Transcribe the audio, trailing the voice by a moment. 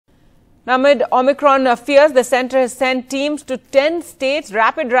Now, amid Omicron fears, the centre has sent teams to 10 states.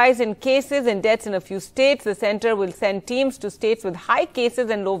 Rapid rise in cases and deaths in a few states. The centre will send teams to states with high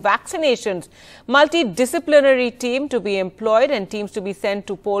cases and low vaccinations. Multidisciplinary team to be employed and teams to be sent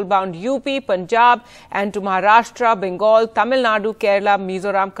to pole-bound UP, Punjab and to Maharashtra, Bengal, Tamil Nadu, Kerala,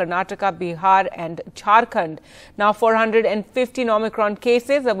 Mizoram, Karnataka, Bihar and Jharkhand. Now, 415 Omicron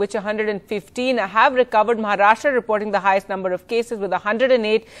cases, of which 115 have recovered. Maharashtra reporting the highest number of cases with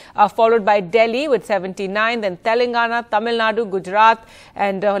 108, followed by Delhi with 79, then Telangana, Tamil Nadu, Gujarat,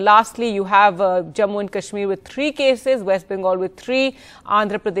 and lastly you have Jammu and Kashmir with 3 cases, West Bengal with 3,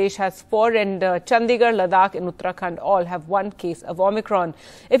 Andhra Pradesh has 4, and Chandigarh, Ladakh and Uttarakhand all have 1 case of Omicron.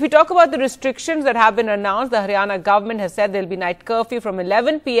 If we talk about the restrictions that have been announced, the Haryana government has said there will be night curfew from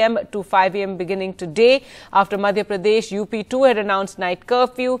 11 p.m. to 5 a.m. beginning today. After Madhya Pradesh, UP too had announced night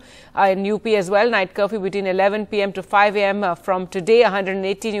curfew. In UP as well, night curfew between 11 p.m. to 5 a.m. From today.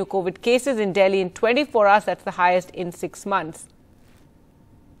 180 new COVID cases in Delhi in 24 hours. That's the highest in 6 months.